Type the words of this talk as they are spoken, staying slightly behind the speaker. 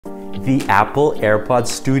The Apple AirPods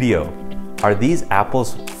Studio. Are these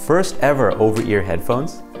Apple's first ever over-ear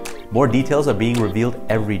headphones? More details are being revealed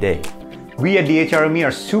every day. We at DHRME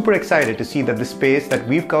are super excited to see that the space that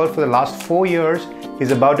we've covered for the last 4 years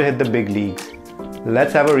is about to hit the big leagues.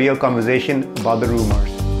 Let's have a real conversation about the rumors.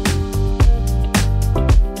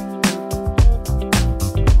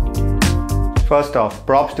 First off,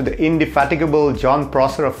 props to the indefatigable John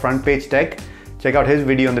Prosser of Front Page Tech. Check out his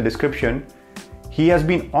video in the description. He has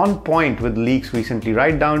been on point with leaks recently,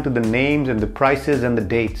 right down to the names and the prices and the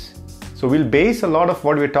dates. So we'll base a lot of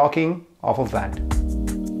what we're talking off of that.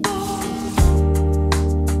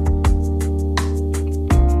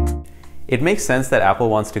 It makes sense that Apple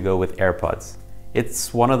wants to go with AirPods.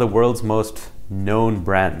 It's one of the world's most known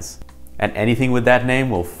brands, and anything with that name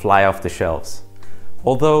will fly off the shelves.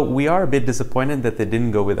 Although we are a bit disappointed that they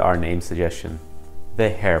didn't go with our name suggestion, the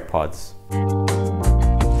AirPods.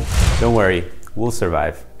 Don't worry, we'll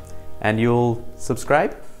survive. And you'll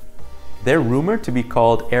subscribe? They're rumored to be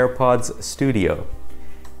called AirPods Studio.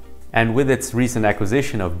 And with its recent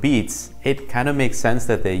acquisition of Beats, it kind of makes sense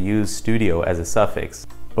that they use Studio as a suffix.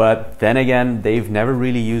 But then again, they've never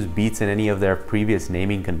really used Beats in any of their previous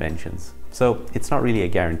naming conventions. So it's not really a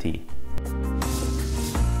guarantee.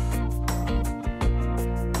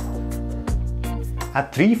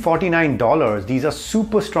 At $349, these are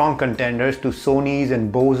super strong contenders to Sony's and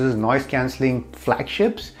Bose's noise-cancelling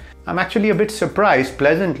flagships. I'm actually a bit surprised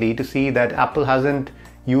pleasantly to see that Apple hasn't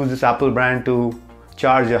used this Apple brand to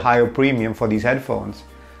charge a higher premium for these headphones.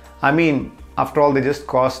 I mean, after all, they just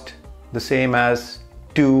cost the same as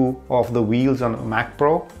 2 of the wheels on a Mac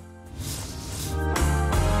Pro.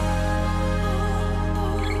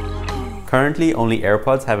 Currently, only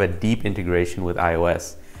AirPods have a deep integration with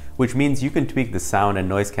iOS, which means you can tweak the sound and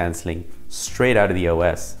noise cancelling straight out of the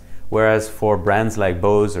OS. Whereas for brands like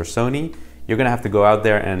Bose or Sony, you're gonna have to go out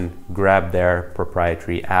there and grab their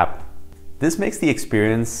proprietary app. This makes the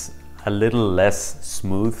experience a little less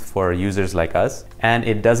smooth for users like us, and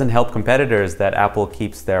it doesn't help competitors that Apple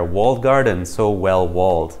keeps their walled garden so well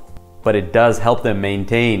walled. But it does help them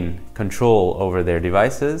maintain control over their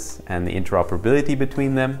devices and the interoperability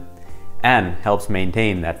between them, and helps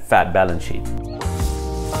maintain that fat balance sheet.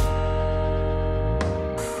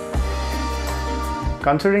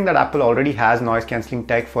 Considering that Apple already has noise cancelling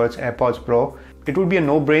tech for its AirPods Pro, it would be a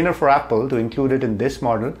no-brainer for Apple to include it in this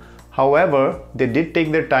model. However, they did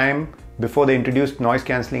take their time before they introduced noise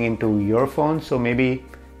cancelling into earphones, so maybe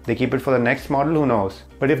they keep it for the next model, who knows.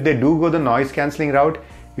 But if they do go the noise cancelling route,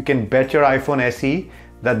 you can bet your iPhone SE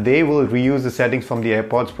that they will reuse the settings from the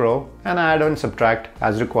AirPods Pro and add and subtract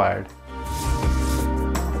as required.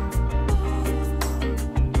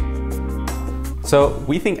 So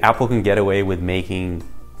we think Apple can get away with making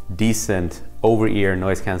decent over-ear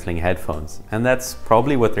noise cancelling headphones, and that's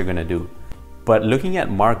probably what they're gonna do. But looking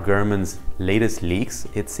at Mark Gurman's latest leaks,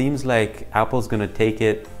 it seems like Apple's gonna take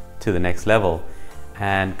it to the next level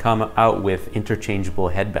and come out with interchangeable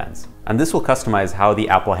headbands. And this will customize how the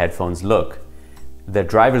Apple headphones look. The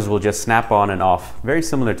drivers will just snap on and off, very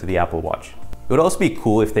similar to the Apple Watch. It would also be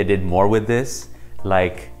cool if they did more with this,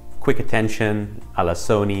 like quick attention a la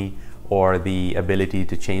Sony, or the ability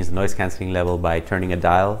to change the noise cancelling level by turning a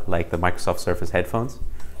dial like the Microsoft Surface headphones.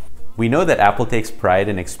 We know that Apple takes pride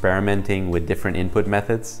in experimenting with different input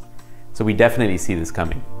methods, so we definitely see this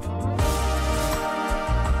coming.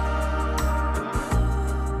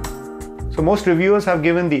 So most reviewers have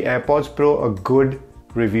given the AirPods Pro a good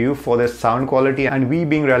review for their sound quality, and we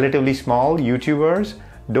being relatively small YouTubers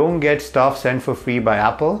don't get stuff sent for free by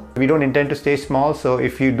Apple. We don't intend to stay small, so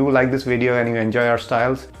if you do like this video and you enjoy our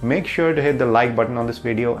styles, make sure to hit the like button on this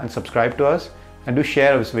video and subscribe to us, and do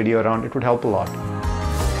share this video around. It would help a lot.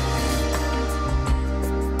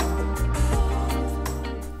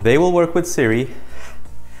 They will work with Siri,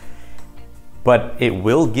 but it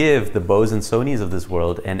will give the Bose and Sonys of this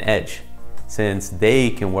world an edge, since they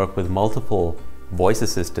can work with multiple voice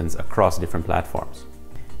assistants across different platforms.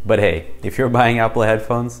 But hey, if you're buying Apple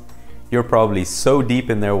headphones, you're probably so deep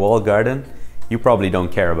in their walled garden, you probably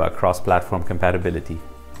don't care about cross-platform compatibility.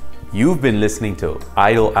 You've been listening to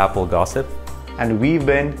Idle Apple Gossip, and we've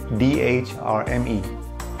been DHRME.